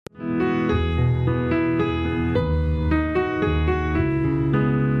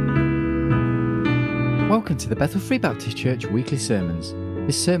Welcome to the Bethel Free Baptist Church Weekly Sermons.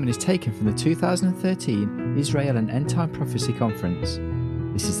 This sermon is taken from the 2013 Israel and End Time Prophecy Conference.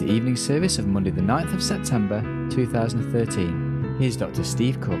 This is the evening service of Monday the 9th of September 2013. Here's Dr.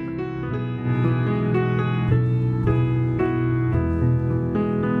 Steve Cook.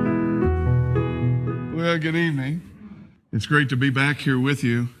 Well, good evening. It's great to be back here with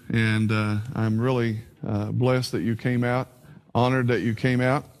you, and I'm really blessed that you came out, honored that you came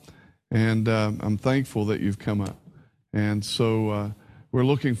out, and I'm thankful that you've come up. And so we're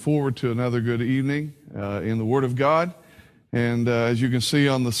looking forward to another good evening in the Word of God. And as you can see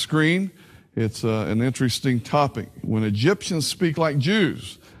on the screen, it's an interesting topic. When Egyptians speak like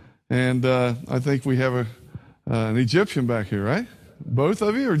Jews. And I think we have an Egyptian back here, right? Both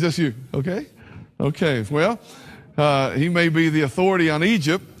of you or just you? Okay. Okay. Well, he may be the authority on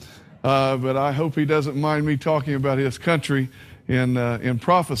Egypt, but I hope he doesn't mind me talking about his country in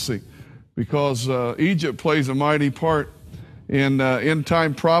prophecy, because Egypt plays a mighty part in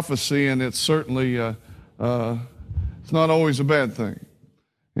end-time prophecy, and it's certainly it's not always a bad thing.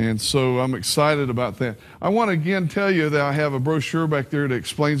 And so I'm excited about that. I want to again tell you that I have a brochure back there that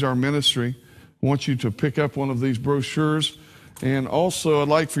explains our ministry. I want you to pick up one of these brochures. And also I'd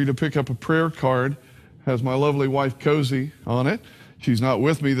like for you to pick up a prayer card. It has my lovely wife Cozy on it. She's not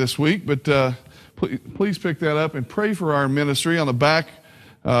with me this week, but please pick that up and pray for our ministry. On the back,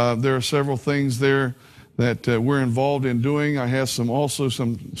 there are several things there that we're involved in doing. I have some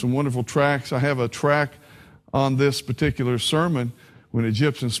wonderful tracts. I have a track on this particular sermon, When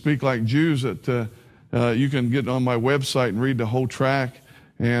Egyptians Speak Like Jews, that you can get on my website and read the whole track,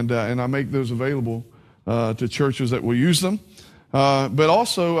 and I make those available to churches that will use them. But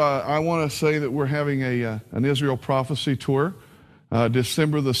also, I want to say that we're having an Israel Prophecy Tour,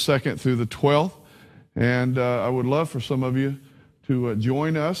 December the 2nd through the 12th, and I would love for some of you to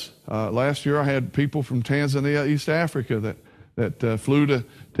join us. Last year I had people from Tanzania, East Africa that flew to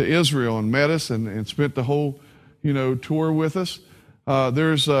Israel and met us and spent the whole tour with us.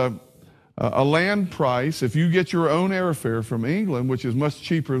 There's a land price. If you get your own airfare from England, which is much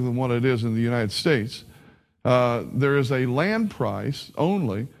cheaper than what it is in the United States, there is a land price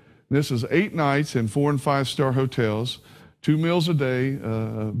only. This is 8 nights in 4- and 5-star hotels, 2 meals a day,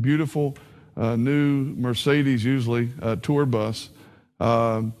 beautiful new Mercedes, usually tour bus.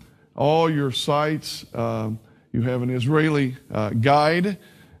 All your sites, you have an Israeli guide,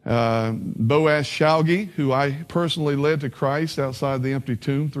 Boaz Shalgi, who I personally led to Christ outside the empty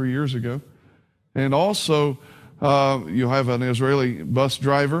tomb 3 years ago. And also, you have an Israeli bus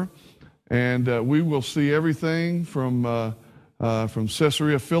driver, and we will see everything from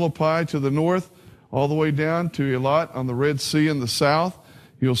Caesarea Philippi to the north, all the way down to Eilat on the Red Sea in the south.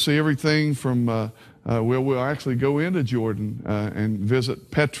 You'll see everything from we'll actually go into Jordan and visit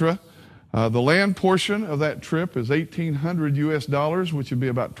Petra. The land portion of that trip is $1,800 US, which would be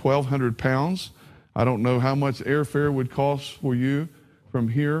about 1,200 pounds. I don't know how much airfare would cost for you from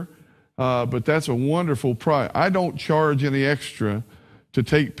here, but that's a wonderful price. I don't charge any extra to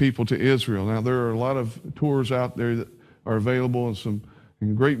take people to Israel. Now, there are a lot of tours out there that are available,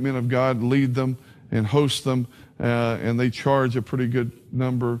 and great men of God lead them and host them, and they charge a pretty good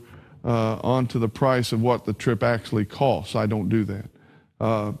number onto the price of what the trip actually costs. I don't do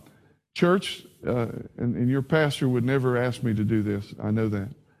that. Church, and your pastor would never ask me to do this. I know that.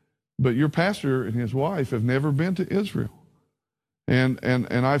 But your pastor and his wife have never been to Israel. And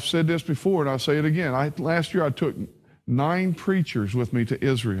I've said this before, and I'll say it again. Last year I took 9 preachers with me to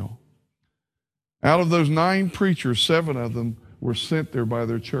Israel. Out of those 9 preachers, 7 of them were sent there by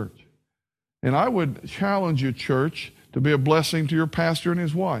their church. And I would challenge you, church, to be a blessing to your pastor and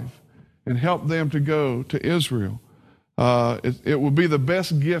his wife and help them to go to Israel. It will be the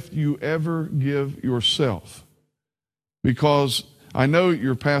best gift you ever give yourself, because I know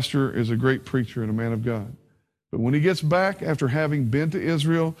your pastor is a great preacher and a man of God. But when he gets back after having been to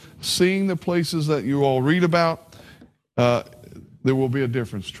Israel, seeing the places that you all read about, there will be a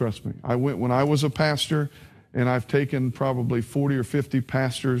difference, trust me. I went when I was a pastor, and I've taken probably 40 or 50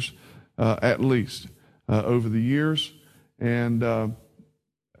 pastors at least over the years, and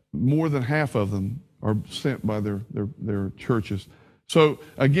more than half of them are sent by their churches. So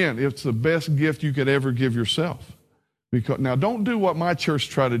again, it's the best gift you could ever give yourself. Now, don't do what my church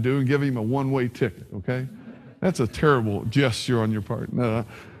tried to do and give him a one-way ticket, okay? That's a terrible gesture on your part. No.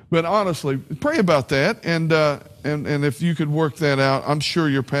 But honestly, pray about that, and if you could work that out, I'm sure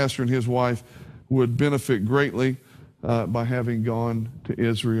your pastor and his wife would benefit greatly by having gone to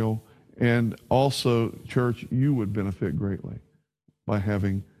Israel. And also, church, you would benefit greatly by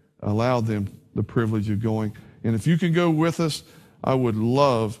having allowed them the privilege of going. And if you can go with us, I would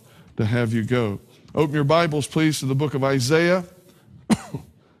love to have you go. Open your Bibles, please, to the book of Isaiah,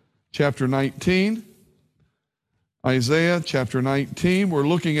 chapter 19. Isaiah chapter 19. We're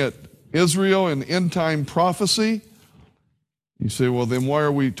looking at Israel and end-time prophecy. You say, well, then why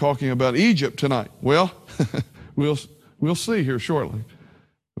are we talking about Egypt tonight? Well, we'll see here shortly.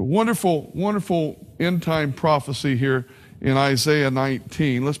 A wonderful, wonderful end-time prophecy here in Isaiah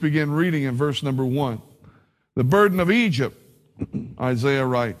 19. Let's begin reading in verse number 1. The burden of Egypt, Isaiah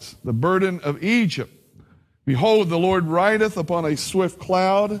writes, the burden of Egypt. Behold, the Lord rideth upon a swift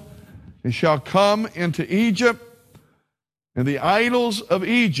cloud, and shall come into Egypt, and the idols of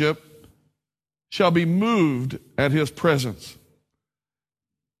Egypt shall be moved at his presence.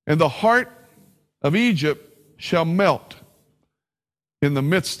 And the heart of Egypt shall melt in the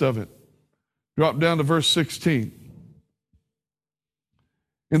midst of it. Drop down to verse 16.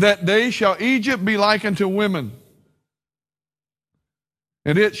 In that day shall Egypt be like unto women,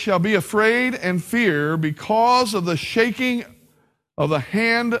 and it shall be afraid and fear because of the shaking of the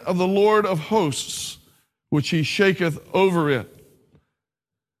hand of the Lord of hosts, which he shaketh over it.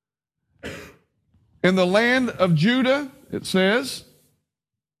 In the land of Judah, it says,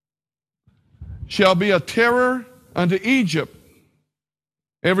 shall be a terror unto Egypt.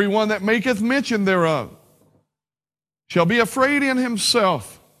 Every one that maketh mention thereof shall be afraid in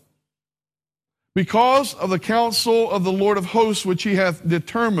himself, because of the counsel of the Lord of hosts, which he hath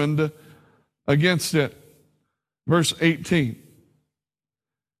determined against it. Verse 18.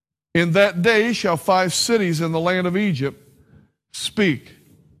 In that day shall 5 cities in the land of Egypt speak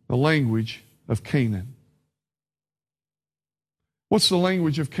the language of Canaan. What's the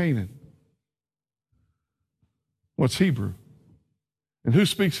language of Canaan? What's Hebrew? And who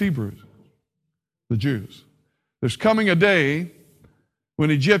speaks Hebrew? The Jews. There's coming a day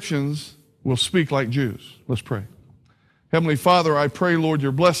when Egyptians will speak like Jews. Let's pray. Heavenly Father, I pray, Lord,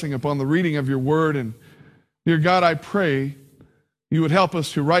 your blessing upon the reading of your word. And dear God, I pray you would help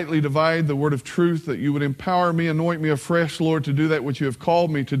us to rightly divide the word of truth, that you would empower me, anoint me afresh, Lord, to do that which you have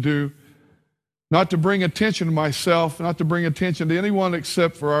called me to do, not to bring attention to myself, not to bring attention to anyone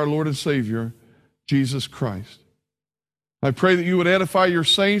except for our Lord and Savior, Jesus Christ. I pray that you would edify your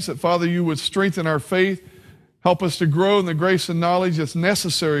saints, that, Father, you would strengthen our faith, help us to grow in the grace and knowledge that's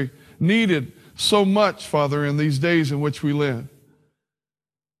necessary, needed so much, Father, in these days in which we live.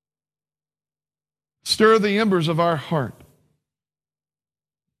 Stir the embers of our heart.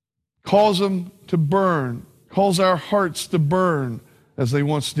 Cause them to burn. Cause our hearts to burn as they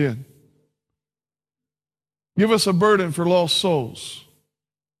once did. Give us a burden for lost souls,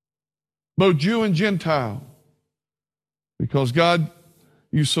 both Jew and Gentile, because, God,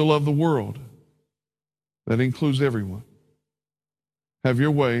 you so love the world. That includes everyone. Have your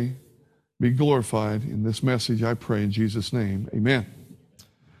way. Be glorified in this message, I pray in Jesus' name. Amen.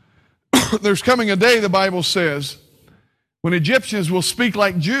 There's coming a day, the Bible says, when Egyptians will speak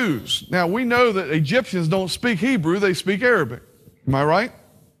like Jews. Now, we know that Egyptians don't speak Hebrew, they speak Arabic. Am I right?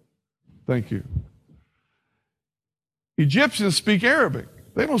 Thank you. Egyptians speak Arabic.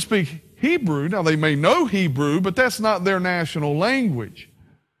 They don't speak Hebrew. Now, they may know Hebrew, but that's not their national language.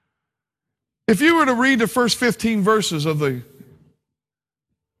 If you were to read the first 15 verses of the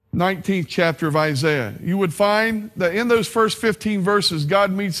 19th chapter of Isaiah, you would find that in those first 15 verses, God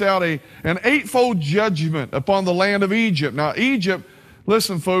metes out an eightfold judgment upon the land of Egypt. Now, Egypt,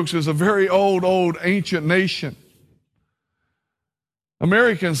 listen, folks, is a very old, ancient nation.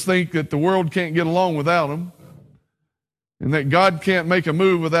 Americans think that the world can't get along without them, and that God can't make a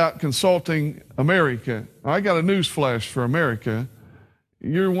move without consulting America. I got a news flash for America.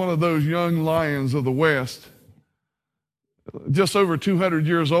 You're one of those young lions of the West. Just over 200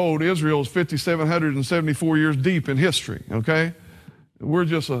 years old. Israel is 5,774 years deep in history, okay? We're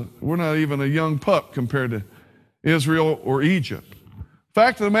not even a young pup compared to Israel or Egypt.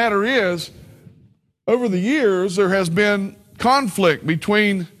 Fact of the matter is, over the years, there has been conflict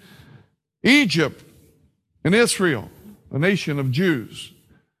between Egypt and Israel, a nation of Jews.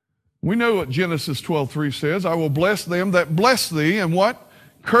 We know what Genesis 12:3 says. I will bless them that bless thee, and what?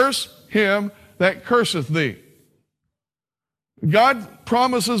 Curse him that curseth thee. God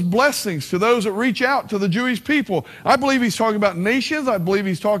promises blessings to those that reach out to the Jewish people. I believe he's talking about nations. I believe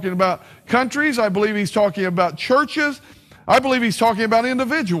he's talking about countries. I believe he's talking about churches. I believe he's talking about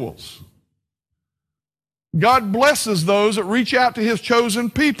individuals. God blesses those that reach out to his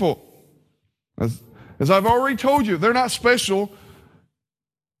chosen people. As I've already told you, they're not special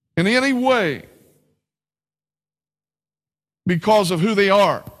in any way because of who they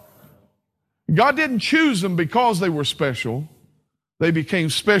are. God didn't choose them because they were special. They became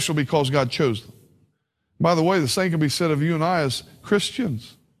special because God chose them. By the way, the same can be said of you and I as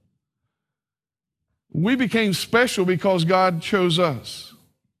Christians. We became special because God chose us.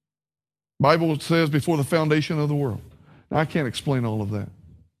 The Bible says before the foundation of the world. Now, I can't explain all of that.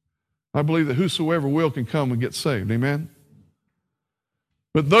 I believe that whosoever will can come and get saved. Amen?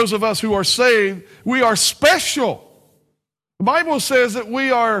 But those of us who are saved, we are special. The Bible says that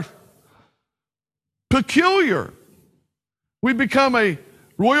we are peculiar. We become a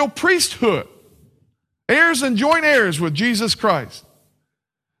royal priesthood, heirs and joint heirs with Jesus Christ.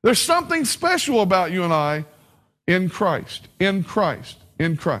 There's something special about you and I in Christ, in Christ,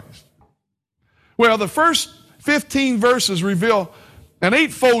 in Christ. Well, the first 15 verses reveal an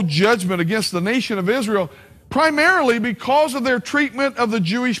eightfold judgment against the nation of Israel, primarily because of their treatment of the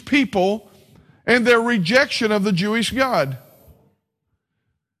Jewish people and their rejection of the Jewish God.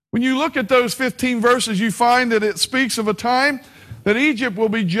 When you look at those 15 verses, you find that it speaks of a time that Egypt will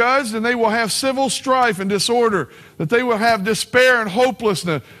be judged and they will have civil strife and disorder, that they will have despair and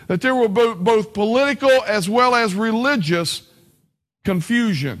hopelessness, that there will be both political as well as religious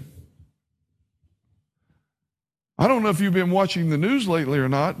confusion. I don't know if you've been watching the news lately or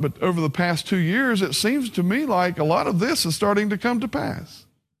not, but over the past 2 years, it seems to me like a lot of this is starting to come to pass.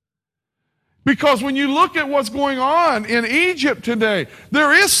 Because when you look at what's going on in Egypt today,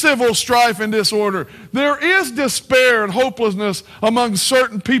 there is civil strife and disorder. There is despair and hopelessness among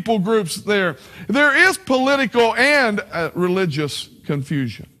certain people groups there. There is political and religious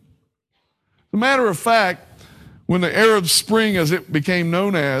confusion. As a matter of fact, when the Arab Spring, as it became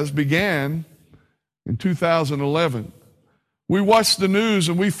known as, began in 2011, we watched the news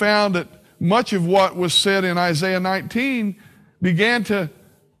and we found that much of what was said in Isaiah 19 began to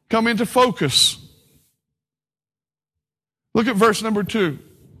come into focus. Look at verse number 2.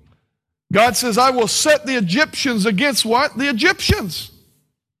 God says, I will set the Egyptians against what? The Egyptians.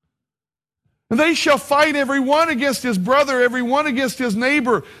 And they shall fight every one against his brother, every one against his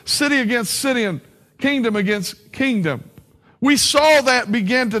neighbor, city against city, and kingdom against kingdom. We saw that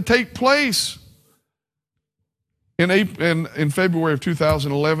begin to take place in February of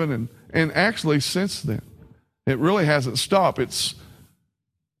 2011, and actually since then. It really hasn't stopped. It's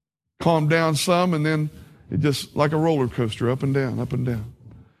calmed down some, and then it just like a roller coaster, up and down, up and down.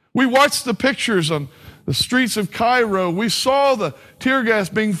 We watched the pictures on the streets of Cairo. We saw the tear gas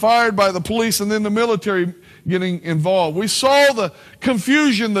being fired by the police and then the military getting involved. We saw the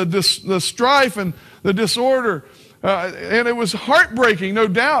confusion, the strife, and the disorder. And it was heartbreaking, no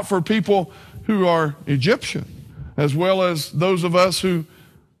doubt, for people who are Egyptian, as well as those of us who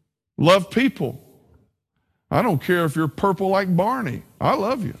love people. I don't care if you're purple like Barney. I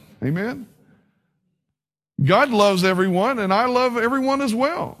love you. Amen? God loves everyone, and I love everyone as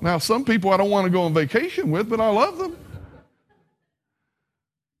well. Now, some people I don't want to go on vacation with, but I love them.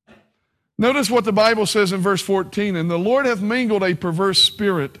 Notice what the Bible says in verse 14. And the Lord hath mingled a perverse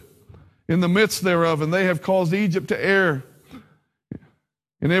spirit in the midst thereof, and they have caused Egypt to err.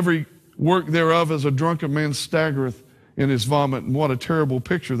 And every work thereof as a drunken man staggereth in his vomit. And what a terrible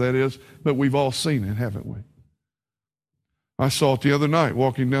picture that is, but we've all seen it, haven't we? I saw it the other night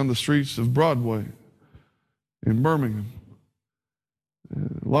walking down the streets of Broadway in Birmingham.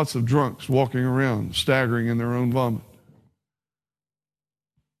 Lots of drunks walking around, staggering in their own vomit.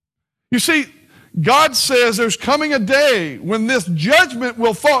 You see, God says there's coming a day when this judgment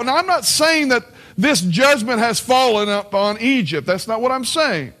will fall. Now, I'm not saying that this judgment has fallen upon Egypt. That's not what I'm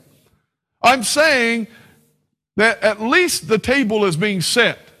saying. I'm saying that at least the table is being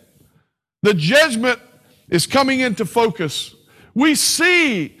set. The judgment is coming into focus. We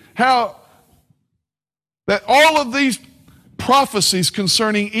see how that all of these prophecies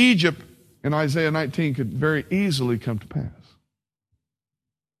concerning Egypt in Isaiah 19 could very easily come to pass.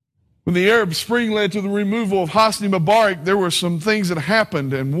 When the Arab Spring led to the removal of Hosni Mubarak, there were some things that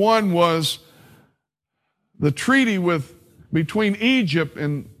happened, and one was the treaty between Egypt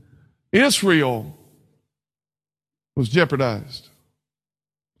and Israel was jeopardized.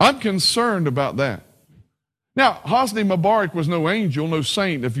 I'm concerned about that. Now, Hosni Mubarak was no angel, no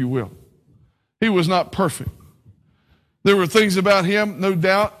saint, if you will. He was not perfect. There were things about him, no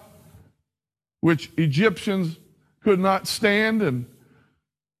doubt, which Egyptians could not stand and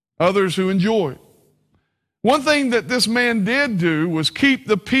others who enjoyed. One thing that this man did do was keep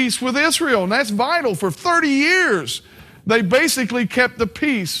the peace with Israel, and that's vital. For 30 years, they basically kept the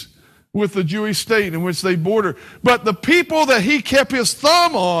peace with the Jewish state in which they border. But the people that he kept his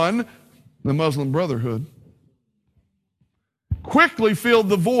thumb on, the Muslim Brotherhood, quickly filled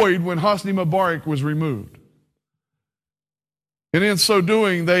the void when Hosni Mubarak was removed. And in so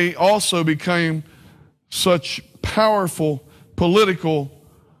doing, they also became such powerful political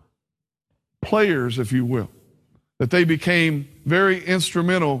players, if you will, that they became very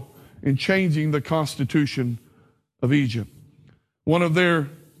instrumental in changing the constitution of Egypt. One of their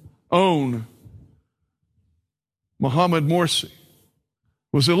own, Mohamed Morsi,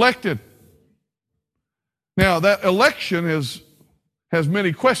 was elected. Now, that election has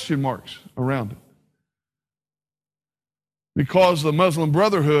many question marks around it, because the Muslim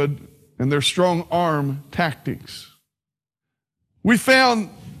Brotherhood and their strong arm tactics. They found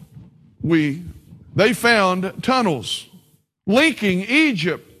tunnels linking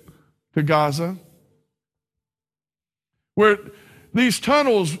Egypt to Gaza, where these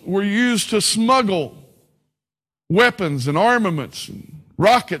tunnels were used to smuggle weapons and armaments and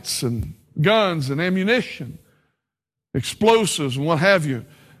rockets and guns and ammunition, explosives and what have you.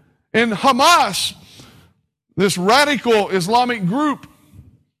 And Hamas, this radical Islamic group,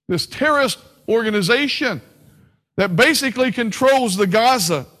 this terrorist organization that basically controls the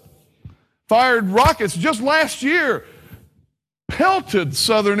Gaza, fired rockets just last year, pelted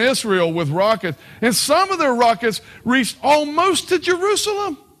southern Israel with rockets, and some of their rockets reached almost to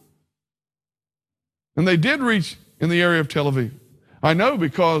Jerusalem. And they did reach in the area of Tel Aviv. I know,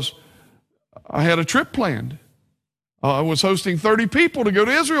 because I had a trip planned. I was hosting 30 people to go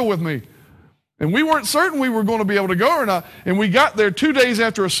to Israel with me. And we weren't certain we were going to be able to go or not. And we got there 2 days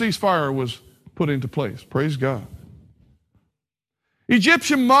after a ceasefire was put into place. Praise God.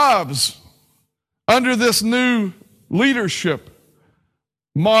 Egyptian mobs, under this new leadership,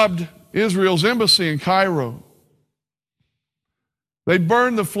 mobbed Israel's embassy in Cairo. They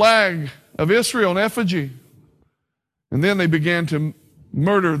burned the flag of Israel in effigy. And then they began to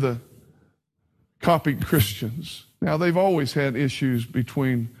murder the Coptic Christians. Now, they've always had issues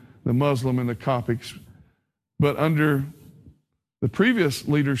between the Muslim and the Coptics, but under the previous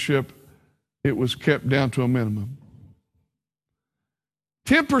leadership, it was kept down to a minimum.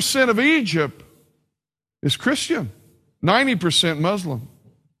 10% of Egypt is Christian, 90% Muslim.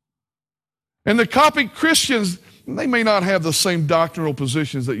 And the Coptic Christians, they may not have the same doctrinal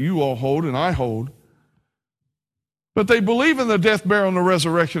positions that you all hold and I hold, but they believe in the death, burial, and the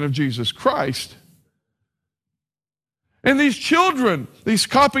resurrection of Jesus Christ. And these children, these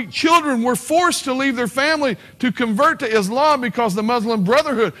Coptic children, were forced to leave their family to convert to Islam because the Muslim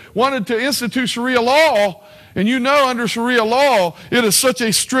Brotherhood wanted to institute Sharia law. And you know, under Sharia law, it is such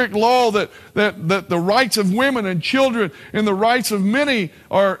a strict law that the rights of women and children and the rights of many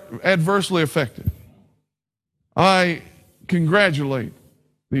are adversely affected. I congratulate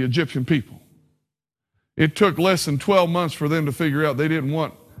the Egyptian people. It took less than 12 months for them to figure out they didn't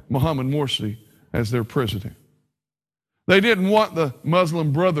want Mohamed Morsi as their president. They didn't want the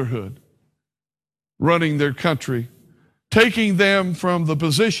Muslim Brotherhood running their country, taking them from the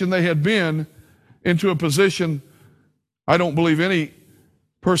position they had been into a position I don't believe any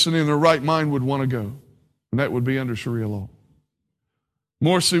person in their right mind would want to go, and that would be under Sharia law.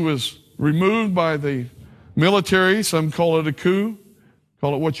 Morsi was removed by the military. Some call it a coup,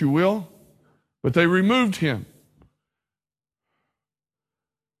 call it what you will, but they removed him.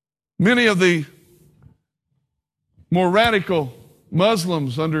 Many of the more radical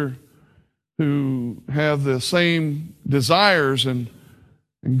Muslims who have the same desires and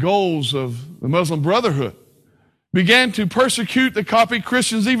goals of the Muslim Brotherhood began to persecute the Coptic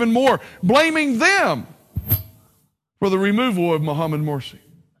Christians even more, blaming them for the removal of Mohamed Morsi.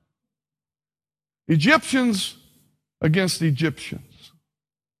 Egyptians against Egyptians.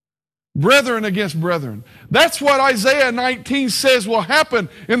 Brethren against brethren. That's what Isaiah 19 says will happen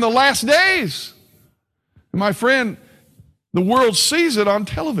in the last days. And my friend, the world sees it on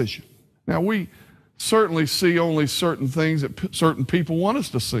television. Now, we certainly see only certain things that certain people want us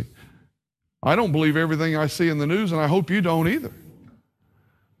to see. I don't believe everything I see in the news, and I hope you don't either.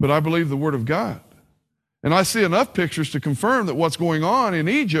 But I believe the Word of God. And I see enough pictures to confirm that what's going on in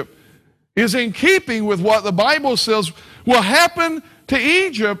Egypt is in keeping with what the Bible says will happen to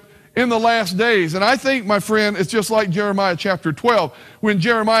Egypt in the last days. And I think, my friend, it's just like Jeremiah chapter 12, when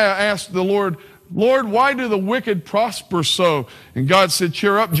Jeremiah asked the Lord, Lord, why do the wicked prosper so? And God said,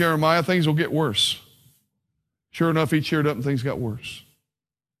 cheer up, Jeremiah, things will get worse. Sure enough, he cheered up and things got worse.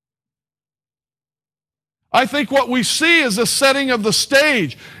 I think what we see is a setting of the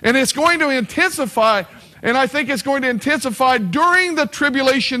stage, and it's going to intensify, and I think it's going to intensify during the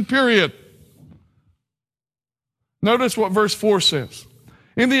tribulation period. Notice what verse 4 says.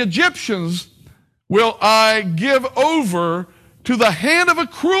 And the Egyptians will I give over to the hand of a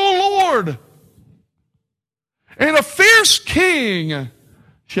cruel Lord, and a fierce king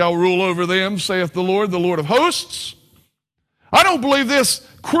shall rule over them, saith the Lord of hosts. I don't believe this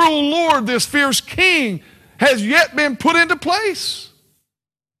cruel Lord, this fierce king, has yet been put into place.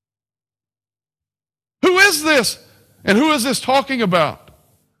 Who is this? And who is this talking about?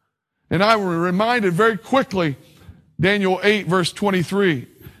 And I was reminded very quickly, Daniel 8, verse 23,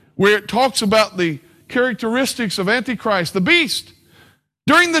 where it talks about the characteristics of Antichrist, the beast.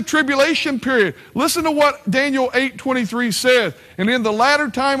 During the tribulation period, listen to what Daniel 8:23 says. And in the latter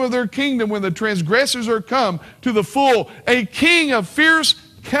time of their kingdom, when the transgressors are come to the full, a king of fierce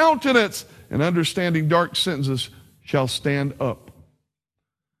countenance and understanding dark sentences shall stand up.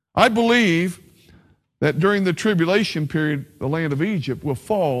 I believe that during the tribulation period, the land of Egypt will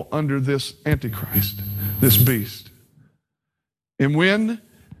fall under this Antichrist, this beast. And when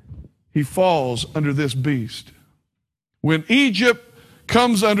he falls under this beast, when Egypt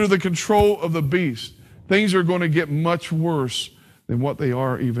comes under the control of the beast, things are going to get much worse than what they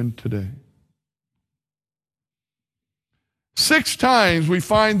are even today. 6 times we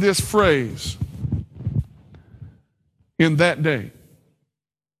find this phrase, in that day,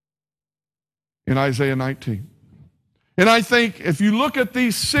 in Isaiah 19. And I think if you look at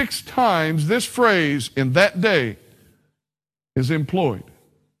these 6 times, this phrase, in that day, is employed.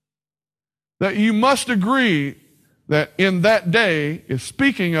 That you must agree that in that day is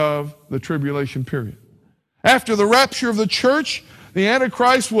speaking of the tribulation period. After the rapture of the church, the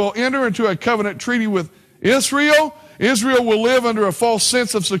Antichrist will enter into a covenant treaty with Israel. Israel will live under a false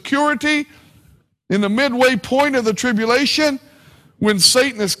sense of security. In the midway point of the tribulation, when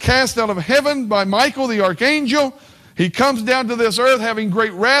Satan is cast out of heaven by Michael the archangel, he comes down to this earth having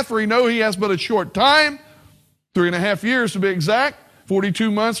great wrath, for he knows he has but a short time, 3.5 years to be exact,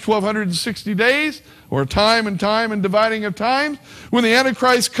 42 months, 1,260 days, or time and dividing of times. When the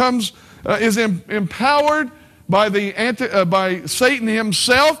Antichrist comes, is empowered by Satan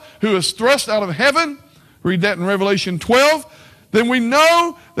himself, who is thrust out of heaven. Read that in Revelation 12. Then we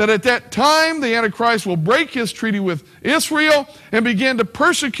know that at that time the Antichrist will break his treaty with Israel and begin to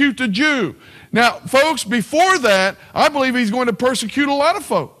persecute the Jew. Now, folks, before that, I believe he's going to persecute a lot of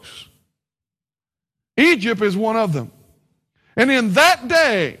folks. Egypt is one of them. And in that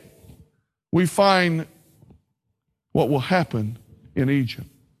day, we find what will happen in Egypt.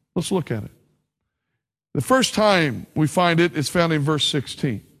 Let's look at it. The first time we find it is found in verse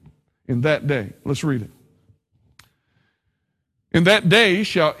 16. In that day. Let's read it. In that day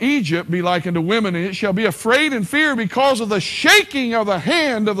shall Egypt be like unto women, and it shall be afraid and fear because of the shaking of the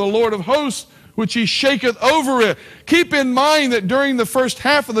hand of the Lord of hosts, which he shaketh over it. Keep in mind that during the first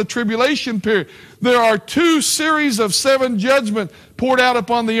half of the tribulation period, there are 2 series of 7 judgments poured out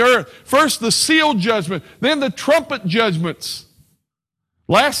upon the earth. First, the seal judgment, then the trumpet judgments.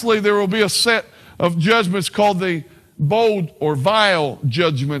 Lastly, there will be a set of judgments called the bold or vial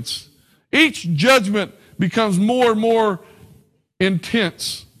judgments. Each judgment becomes more and more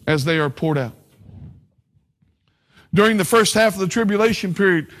intense as they are poured out. During the first half of the tribulation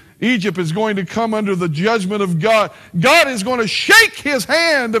period, Egypt is going to come under the judgment of God. God is going to shake his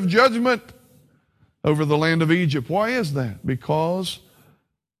hand of judgment over the land of Egypt. Why is that? Because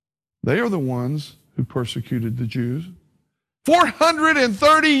they are the ones who persecuted the Jews.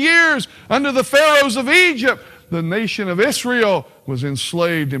 430 years under the pharaohs of Egypt, the nation of Israel was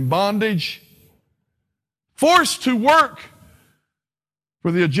enslaved in bondage, forced to work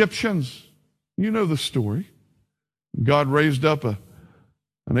for the Egyptians. You know the story. God raised up an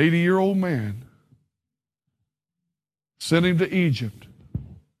 80-year-old man, sent him to Egypt,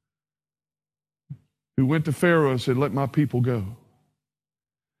 who went to Pharaoh and said, let my people go.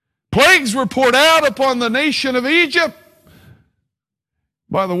 Plagues were poured out upon the nation of Egypt.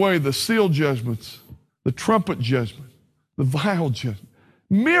 By the way, the seal judgments, the trumpet judgment, the vial judgment,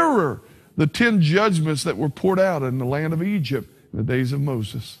 mirror the 10 judgments that were poured out in the land of Egypt in the days of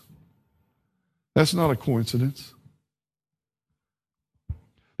Moses. That's not a coincidence.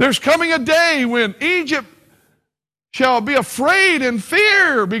 There's coming a day when Egypt shall be afraid and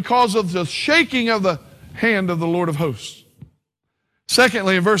fear because of the shaking of the hand of the Lord of hosts.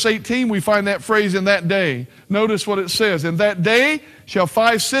 Secondly, in verse 18, we find that phrase, in that day. Notice what it says. In that day shall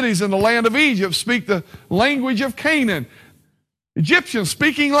 5 cities in the land of Egypt speak the language of Canaan. Egyptians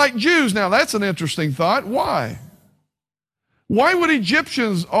speaking like Jews. Now, that's an interesting thought. Why? Why would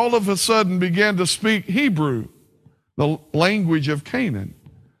Egyptians all of a sudden begin to speak Hebrew, the language of Canaan?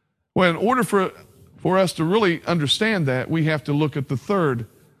 Well, in order for us to really understand that, we have to look at the third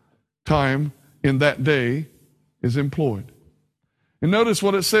time in that day is employed. And notice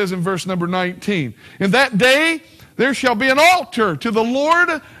what it says in verse number 19. In that day there shall be an altar to the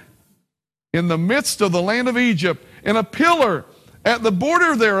Lord in the midst of the land of Egypt, and a pillar at the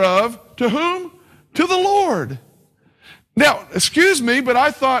border thereof, to whom? To the Lord. Now, excuse me, but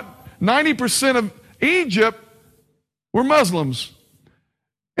I thought 90% of Egypt were Muslims.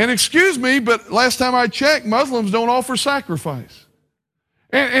 And excuse me, but last time I checked, Muslims don't offer sacrifice.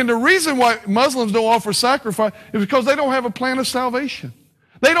 And the reason why Muslims don't offer sacrifice is because they don't have a plan of salvation.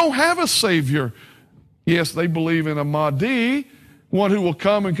 They don't have a Savior. Yes, they believe in a Mahdi, one who will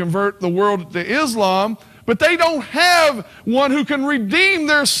come and convert the world to Islam, but they don't have one who can redeem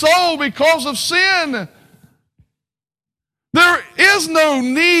their soul because of sin. There is no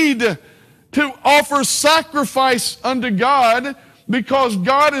need to offer sacrifice unto God because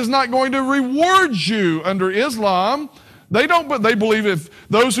God is not going to reward you under Islam. They don't, but they believe if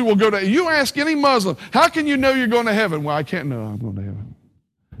those who will go to, you ask any Muslim, how can you know you're going to heaven? Well, I can't know I'm going to heaven.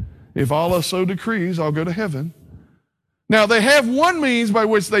 If Allah so decrees, I'll go to heaven. Now, they have one means by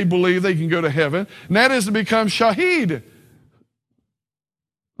which they believe they can go to heaven, and that is to become shaheed,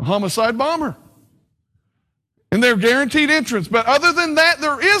 a homicide bomber. And they're guaranteed entrance. But other than that,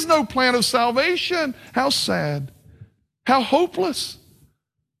 there is no plan of salvation. How sad. How hopeless.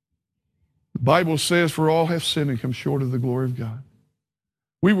 The Bible says, for all have sinned and come short of the glory of God.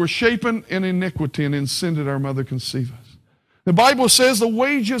 We were shapen in iniquity, and in sin did our mother conceive us. The Bible says the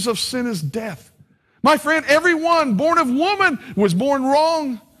wages of sin is death. My friend, everyone born of woman was born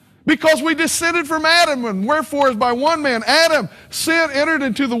wrong because we descended from Adam. And wherefore, as by one man, Adam, sin entered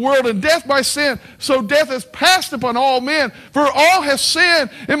into the world, and death by sin, so death has passed upon all men. For all have sinned.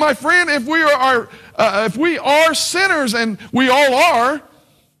 And my friend, if we are sinners, and we all are,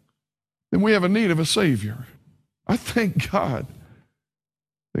 then we have a need of a Savior. I thank God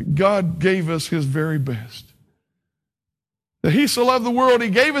that God gave us His very best. That He so loved the world, He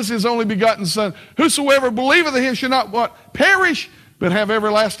gave us His only begotten Son. Whosoever believeth in Him shall not what? Perish, but have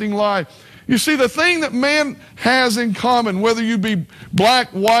everlasting life. You see, the thing that man has in common, whether you be black,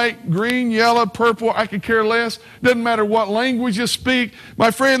 white, green, yellow, purple, I could care less, doesn't matter what language you speak. My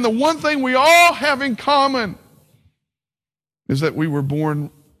friend, the one thing we all have in common is that we were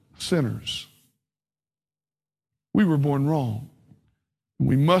born sinners. We were born wrong.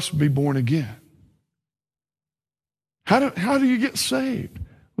 We must be born again. How do you get saved? It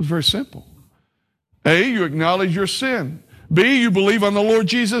was very simple. A, you acknowledge your sin. B, you believe on the Lord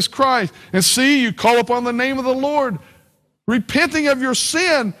Jesus Christ. And C, you call upon the name of the Lord, repenting of your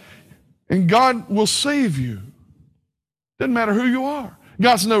sin, and God will save you. Doesn't matter who you are.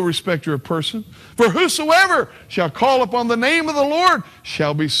 God's no respecter of person. For whosoever shall call upon the name of the Lord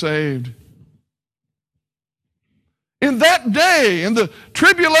shall be saved. In that day, in the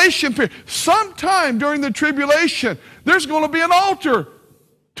tribulation period, sometime during the tribulation, there's going to be an altar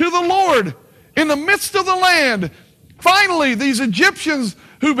to the Lord in the midst of the land. Finally, these Egyptians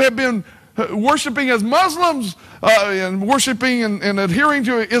who have been worshiping as Muslims and worshiping and adhering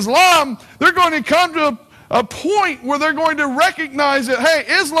to Islam, they're going to come to a point where they're going to recognize that, hey,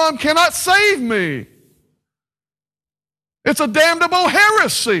 Islam cannot save me. It's a damnable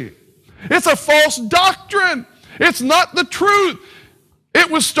heresy. It's a false doctrine. It's not the truth. It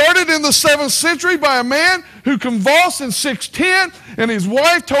was started in the 7th century by a man who convulsed in 610, and his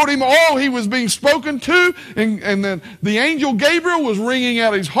wife told him all he was being spoken to, and then the angel Gabriel was ringing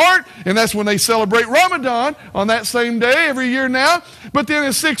out his heart, and that's when they celebrate Ramadan on that same day every year now. But then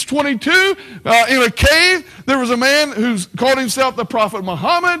in 622, in a cave, there was a man who called himself the Prophet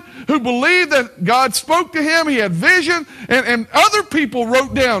Muhammad, who believed that God spoke to him, he had vision, and other people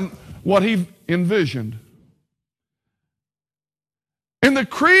wrote down what he envisioned. In the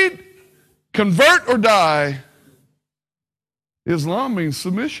creed, convert or die, Islam means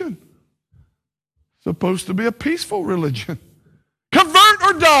submission. It's supposed to be a peaceful religion. Convert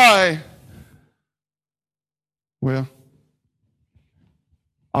or die. Well,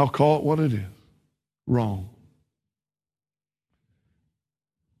 I'll call it what it is. Wrong.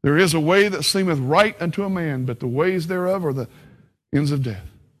 There is a way that seemeth right unto a man, but the ways thereof are the ends of death.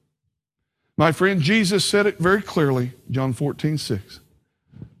 My friend, Jesus said it very clearly, John 14:6.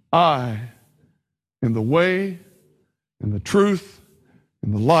 I am the way and the truth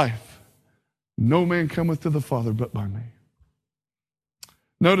and the life. No man cometh to the Father but by me.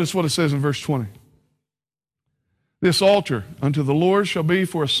 Notice what it says in verse 20. This altar unto the Lord shall be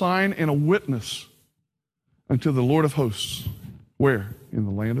for a sign and a witness unto the Lord of hosts. Where? In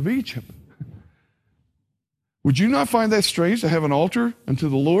the land of Egypt. Would you not find that strange to have an altar unto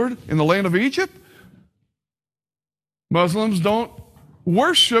the Lord in the land of Egypt? Muslims don't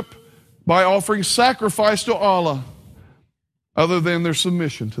worship by offering sacrifice to Allah other than their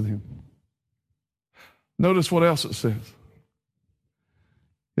submission to Him. Notice what else it says.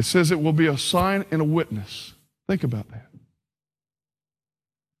 It says it will be a sign and a witness. Think about that.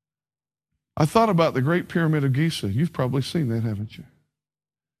 I thought about the Great Pyramid of Giza. You've probably seen that, haven't you?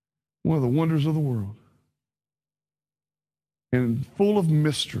 One of the wonders of the world. And full of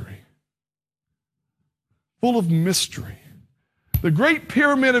mystery. Full of mystery. The Great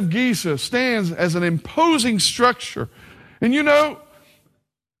Pyramid of Giza stands as an imposing structure. And you know,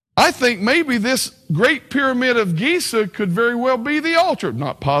 I think maybe this Great Pyramid of Giza could very well be the altar.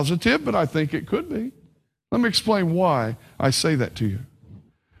 Not positive, but I think it could be. Let me explain why I say that to you.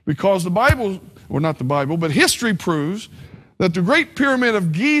 Because the Bible, or not the Bible, but history proves that the Great Pyramid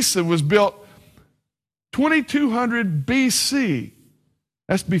of Giza was built 2200 BC.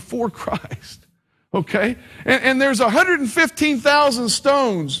 That's before Christ. Okay? And there's 115,000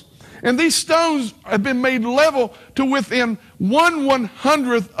 stones. And these stones have been made level to within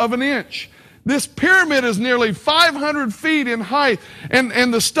 1/100th of an inch. This pyramid is nearly 500 feet in height.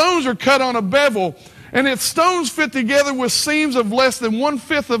 And the stones are cut on a bevel. And its stones fit together with seams of less than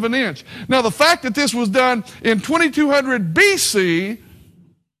 1/5 of an inch. Now, the fact that this was done in 2200 BC,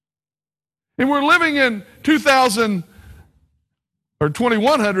 and we're living in 2000 or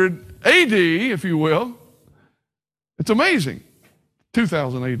 2100 AD, if you will, it's amazing.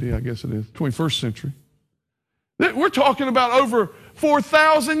 2000 AD, I guess it is, 21st century. We're talking about over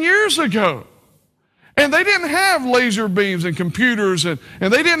 4,000 years ago. And they didn't have laser beams and computers, and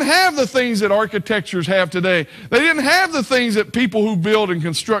they didn't have the things that architectures have today. They didn't have the things that people who build and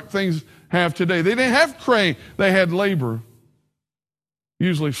construct things have today. They didn't have crane. They had labor,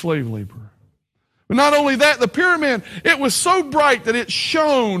 usually slave labor. But not only that, the pyramid, it was so bright that it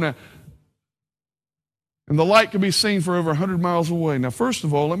shone, and the light could be seen for over 100 miles away. Now, first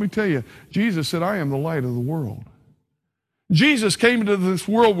of all, let me tell you, Jesus said, I am the light of the world. Jesus came into this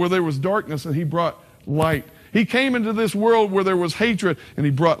world where there was darkness, and he brought light. He came into this world where there was hatred, and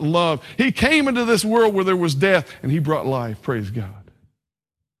he brought love. He came into this world where there was death, and he brought life. Praise God.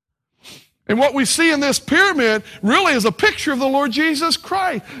 And what we see in this pyramid really is a picture of the Lord Jesus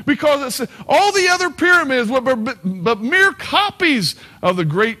Christ, because it's all the other pyramids were but mere copies of the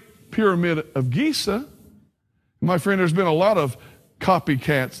Great Pyramid of Giza. My friend, there's been a lot of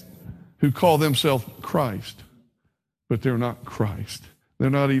copycats who call themselves Christ, but they're not Christ. They're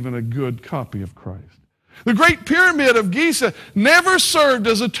not even a good copy of Christ. The Great Pyramid of Giza never served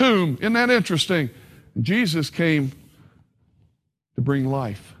as a tomb. Isn't that interesting? Jesus came to bring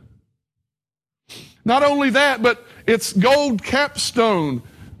life. Not only that, but its gold capstone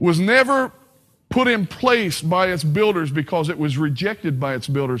was never put in place by its builders because it was rejected by its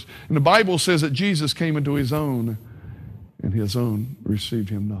builders. And the Bible says that Jesus came into his own, and his own received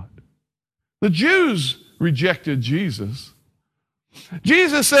him not. The Jews rejected Jesus.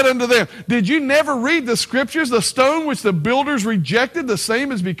 Jesus said unto them, did you never read the scriptures? The stone which the builders rejected, the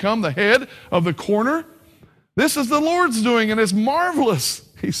same has become the head of the corner. This is the Lord's doing, and it's marvelous,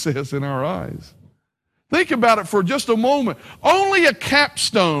 he says, in our eyes. Think about it for just a moment. Only a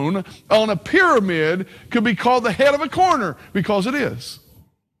capstone on a pyramid could be called the head of a corner, because it is.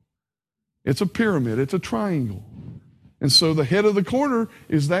 It's a pyramid. It's a triangle. And so the head of the corner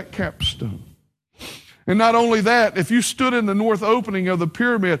is that capstone. And not only that, if you stood in the north opening of the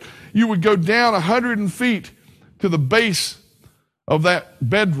pyramid, you would go down 100 feet to the base of that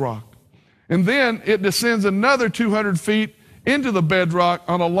bedrock. And then it descends another 200 feet into the bedrock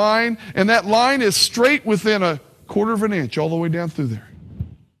on a line, and that line is straight within a quarter of an inch all the way down through there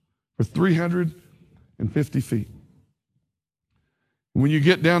for 350 feet. When you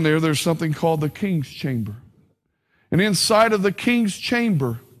get down there, there's something called the King's Chamber. And inside of the King's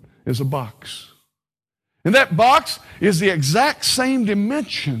Chamber is a box. And that box is the exact same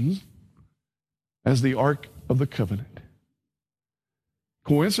dimensions as the Ark of the Covenant.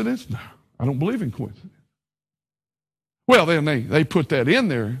 Coincidence? No, I don't believe in coincidence. Well, then they put that in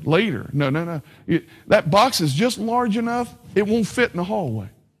there later. No. That box is just large enough, it won't fit in the hallway.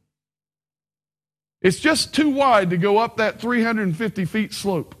 It's just too wide to go up that 350 feet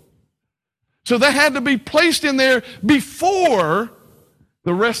slope. So that had to be placed in there before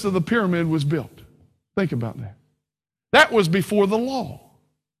the rest of the pyramid was built. Think about that. That was before the law.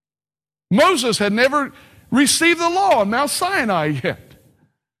 Moses had never received the law on Mount Sinai yet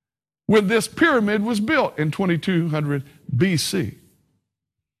when this pyramid was built in 2200 BC.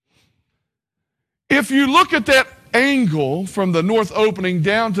 If you look at that angle from the north opening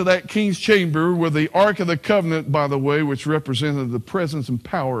down to that King's Chamber where the Ark of the Covenant, by the way, which represented the presence and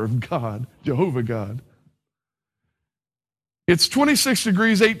power of God, Jehovah God, it's 26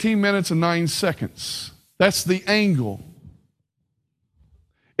 degrees, 18 minutes, and 9 seconds. That's the angle.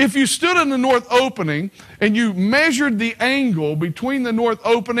 If you stood in the north opening and you measured the angle between the north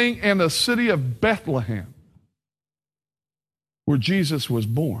opening and the city of Bethlehem, where Jesus was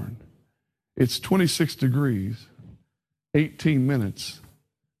born, it's 26 degrees, 18 minutes,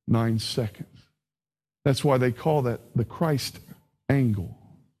 9 seconds. That's why they call that the Christ angle.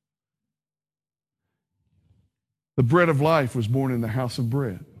 the bread of life was born in the house of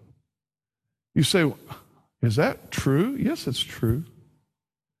bread. You say, is that true? Yes, it's true.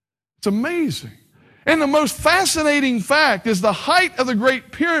 It's amazing. And the most fascinating fact is the height of the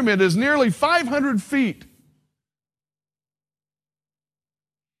Great Pyramid is nearly 500 feet.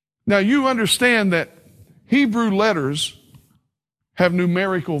 Now, you understand that Hebrew letters have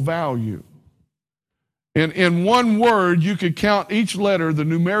numerical value. And in one word, you could count each letter, the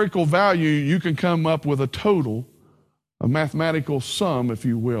numerical value, you can come up with a total, a mathematical sum, if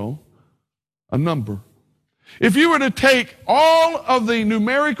you will, a number. If you were to take all of the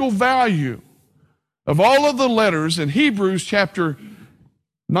numerical value of all of the letters in Hebrews chapter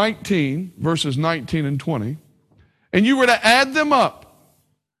 19, verses 19 and 20, and you were to add them up,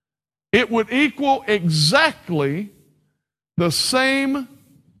 it would equal exactly the same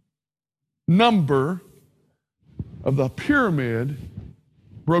number of the pyramid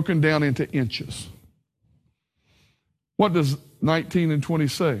broken down into inches. What does 19 and 20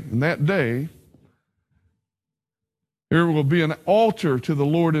 say? In that day, there will be an altar to the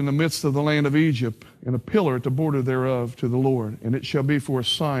Lord in the midst of the land of Egypt, and a pillar at the border thereof to the Lord, and it shall be for a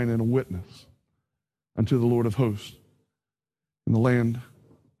sign and a witness unto the Lord of hosts in the land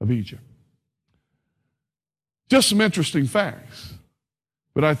of Egypt. Just some interesting facts,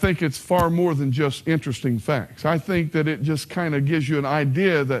 but I think it's far more than just interesting facts. I think that it just kind of gives you an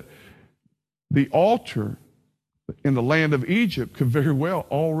idea that the altar in the land of Egypt could very well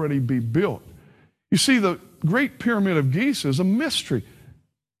already be built. You see, the Great Pyramid of Giza is a mystery.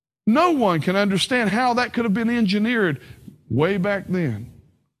 No one can understand how that could have been engineered way back then,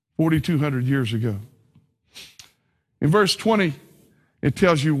 4,200 years ago. In verse 20, it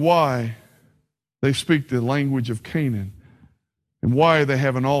tells you why they speak the language of Canaan and why they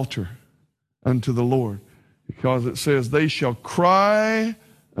have an altar unto the Lord. Because it says, they shall cry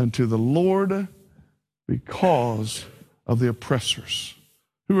unto the Lord because of the oppressors.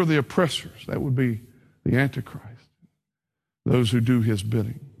 Who are the oppressors? That would be the Antichrist, those who do his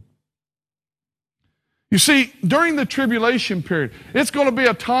bidding. You see, during the tribulation period, it's going to be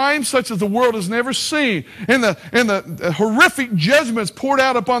a time such as the world has never seen. And the horrific judgments poured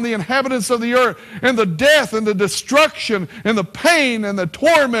out upon the inhabitants of the earth, and the death and the destruction and the pain and the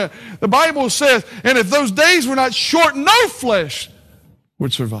torment. The Bible says, and if those days were not short, no flesh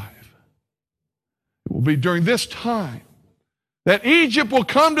would survive. It will be during this time that Egypt will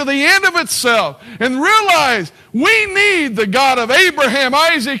come to the end of itself and realize we need the God of Abraham,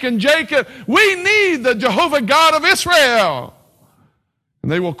 Isaac, and Jacob. We need the Jehovah God of Israel.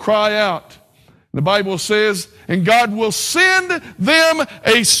 And they will cry out. The Bible says, and God will send them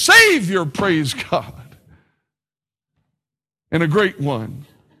a Savior, praise God, and a great one.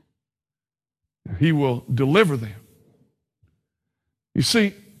 He will deliver them. You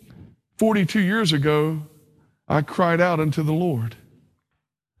see, 42 years ago, I cried out unto the Lord.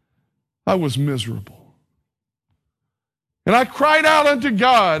 I was miserable. And I cried out unto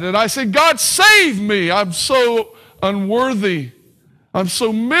God, and I said, God, save me. I'm so unworthy. I'm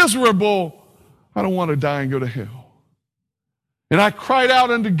so miserable. I don't want to die and go to hell. And I cried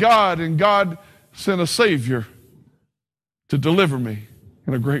out unto God, and God sent a Savior to deliver me,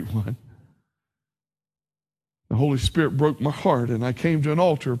 and a great one. The Holy Spirit broke my heart, and I came to an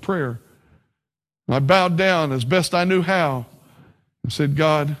altar of prayer. I bowed down as best I knew how and said,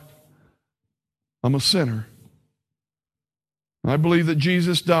 God, I'm a sinner. I believe that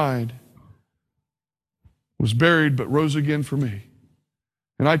Jesus died, was buried, but rose again for me.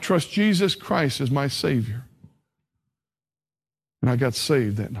 And I trust Jesus Christ as my Savior. And I got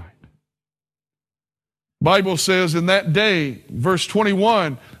saved that night. The Bible says in that day, verse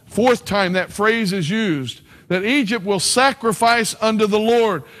 21, fourth time that phrase is used, that Egypt will sacrifice unto the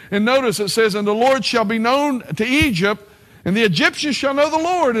Lord. And notice it says, and the Lord shall be known to Egypt, and the Egyptians shall know the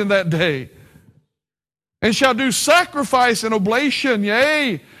Lord in that day, and shall do sacrifice and oblation.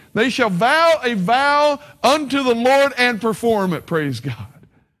 Yea, they shall vow a vow unto the Lord and perform it. Praise God.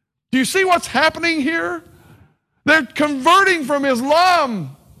 Do you see what's happening here? They're converting from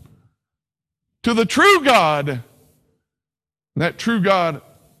Islam to the true God. And that true God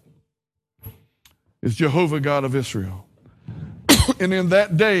is Jehovah God of Israel. And in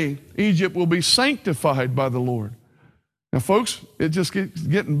that day, Egypt will be sanctified by the Lord. Now, folks, it just keeps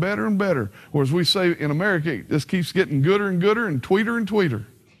getting better and better. Or as we say in America, it just keeps getting gooder and gooder and tweeter and tweeter.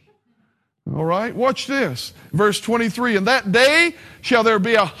 All right, watch this. Verse 23, in that day shall there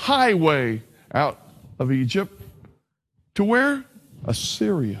be a highway out of Egypt to where?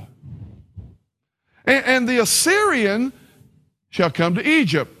 Assyria. And the Assyrian shall come to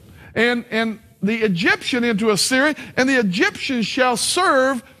Egypt. And the Egyptian into Assyria, and the Egyptians shall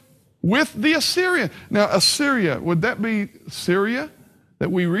serve with the Assyrian. Now, Assyria, would that be Syria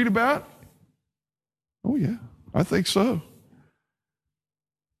that we read about? Oh, yeah, I think so.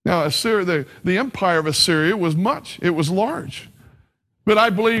 Now, Assyria, the empire of Assyria was it was large. But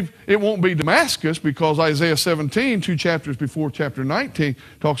I believe it won't be Damascus, because Isaiah 17, 2 chapters before chapter 19,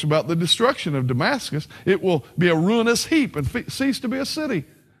 talks about the destruction of Damascus. It will be a ruinous heap and cease to be a city.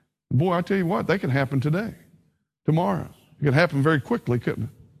 Boy, I tell you what, that can happen today, tomorrow. It could happen very quickly, couldn't it?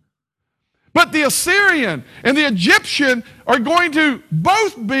 But the Assyrian and the Egyptian are going to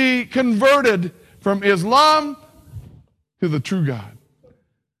both be converted from Islam to the true God.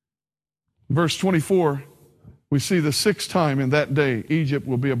 Verse 24, we see the sixth time in that day, Egypt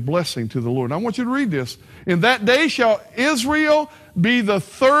will be a blessing to the Lord. And I want you to read this. In that day shall Israel be the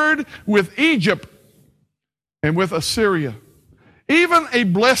third with Egypt and with Assyria, even a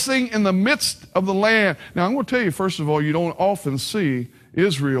blessing in the midst of the land. Now, I'm going to tell you, first of all, you don't often see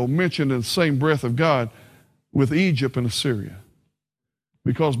Israel mentioned in the same breath of God with Egypt and Assyria,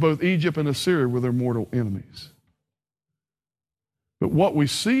 because both Egypt and Assyria were their mortal enemies. But what we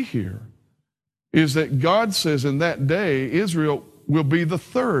see here is that God says in that day, Israel will be the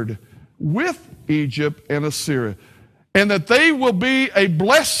third with Egypt and Assyria, and that they will be a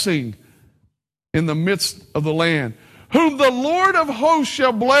blessing in the midst of the land, whom the Lord of hosts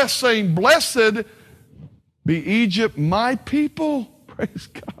shall bless, saying, blessed be Egypt, my people. Praise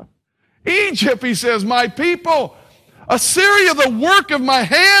God. Egypt, he says, my people. Assyria, the work of my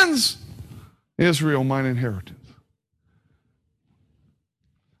hands. Israel, mine inheritance.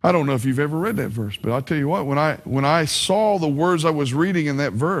 I don't know if you've ever read that verse, but I'll tell you what, when I saw the words I was reading in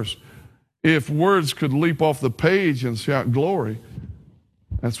that verse, if words could leap off the page and shout glory,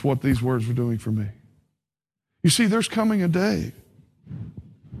 that's what these words were doing for me. You see, there's coming a day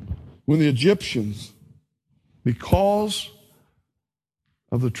when the Egyptians, because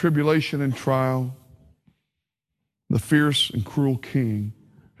of the tribulation and trial, the fierce and cruel king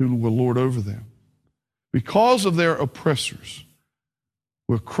who will lord over them, because of their oppressors,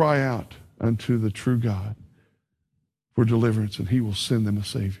 will cry out unto the true God for deliverance, and he will send them a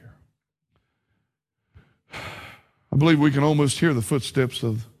Savior. I believe we can almost hear the footsteps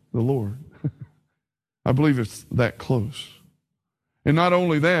of the Lord. I believe it's that close. And not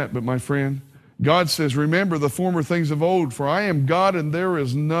only that, but my friend, God says, remember the former things of old, for I am God and there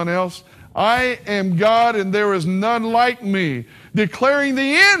is none else. I am God and there is none like me, declaring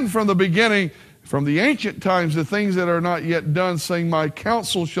the end from the beginning, from the ancient times, the things that are not yet done, saying, my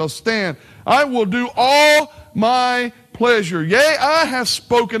counsel shall stand. I will do all my pleasure. Yea, I have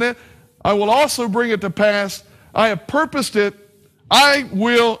spoken it. I will also bring it to pass. I have purposed it. I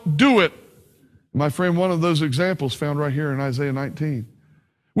will do it. My friend, one of those examples found right here in Isaiah 19.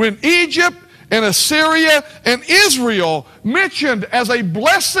 When Egypt and Assyria and Israel mentioned as a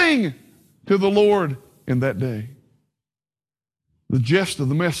blessing to the Lord in that day. The gist of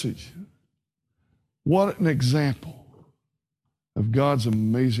the message. What an example of God's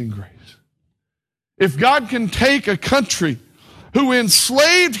amazing grace. If God can take a country who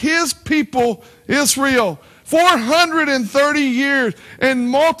enslaved his people, Israel, 430 years and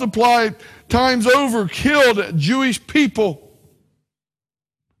multiplied times over, killed Jewish people,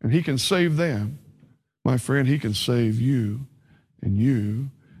 and he can save them, my friend, he can save you and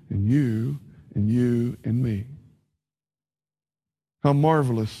you and you and you and me. How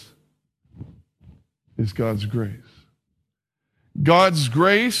marvelous is God's grace. God's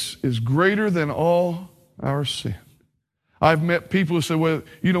grace is greater than all our sin. I've met people who say, well,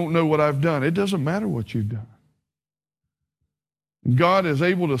 you don't know what I've done. It doesn't matter what you've done. God is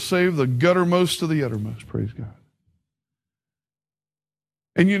able to save the guttermost to the uttermost, praise God.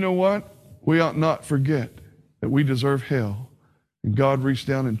 And you know what? We ought not forget that we deserve hell. And God reached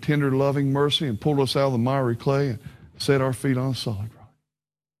down in tender, loving mercy and pulled us out of the miry clay and set our feet on solid rock.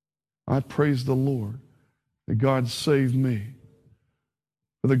 I praise the Lord that God saved me.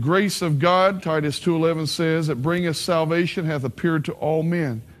 For the grace of God, Titus 2:11 says, that bringeth salvation hath appeared to all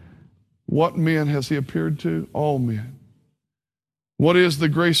men. What men has he appeared to? All men. What is the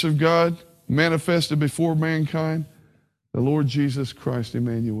grace of God manifested before mankind? The Lord Jesus Christ,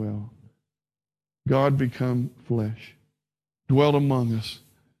 Emmanuel. God become flesh, dwelt among us,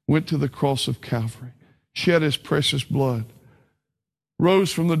 went to the cross of Calvary, shed his precious blood,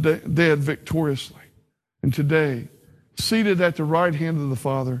 rose from the dead victoriously, and today, seated at the right hand of the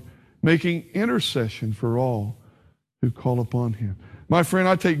Father, making intercession for all who call upon him. My friend,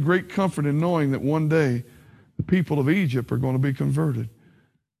 I take great comfort in knowing that one day the people of Egypt are going to be converted.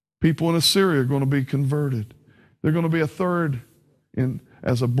 People in Assyria are going to be converted. They're going to be a third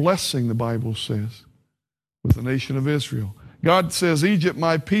as a blessing, the Bible says, with the nation of Israel. God says, Egypt,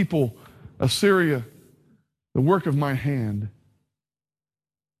 my people, Assyria, the work of my hand,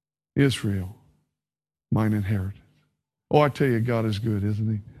 Israel, mine inheritance. Oh, I tell you, God is good, isn't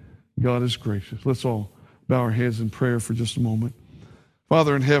he? God is gracious. Let's all bow our heads in prayer for just a moment.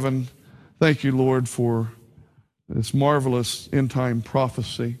 Father in heaven, thank you, Lord, for this marvelous end-time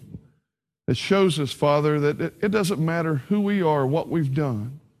prophecy that shows us, Father, that it doesn't matter who we are, what we've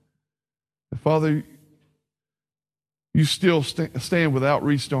done. Father, you still stand with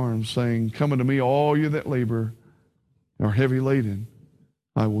outreached arms saying, come unto me, all you that labor and are heavy laden,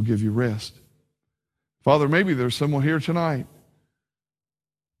 I will give you rest. Father, maybe there's someone here tonight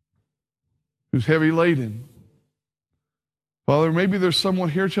who's heavy laden. Father, maybe there's someone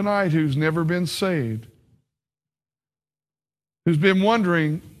here tonight who's never been saved, who's been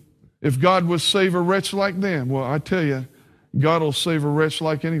wondering if God would save a wretch like them. Well, I tell you, God will save a wretch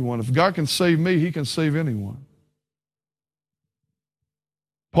like anyone. If God can save me, he can save anyone.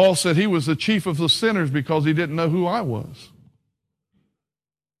 Paul said he was the chief of the sinners because he didn't know who I was.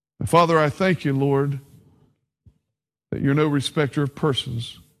 And Father, I thank you, Lord, that you're no respecter of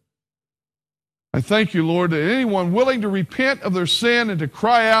persons. I thank you, Lord, that anyone willing to repent of their sin and to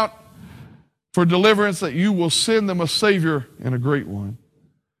cry out for deliverance, that you will send them a Savior and a great one.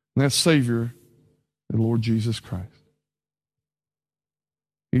 And that Savior, the Lord Jesus Christ.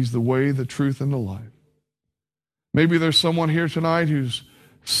 He's the way, the truth, and the life. Maybe there's someone here tonight who's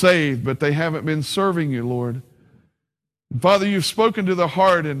saved, but they haven't been serving you, Lord. And Father, you've spoken to their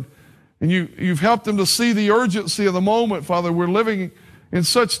heart, and you've helped them to see the urgency of the moment. Father, we're living in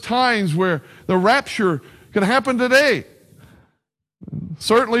such times where the rapture can happen today.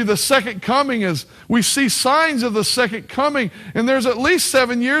 Certainly the second coming, is we see signs of the second coming, and there's at least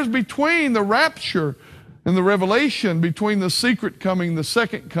 7 years between the rapture and the revelation, between the secret coming, the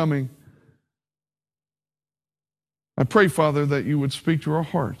second coming. I pray, Father, that you would speak to our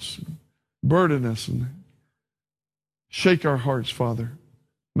hearts, burden us, and shake our hearts, Father.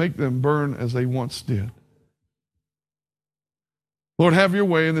 Make them burn as they once did. Lord, have your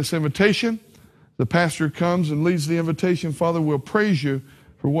way in this invitation. The pastor comes and leads the invitation. Father, we'll praise you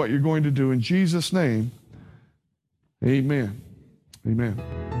for what you're going to do. In Jesus' name, amen.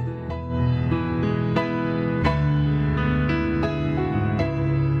 Amen.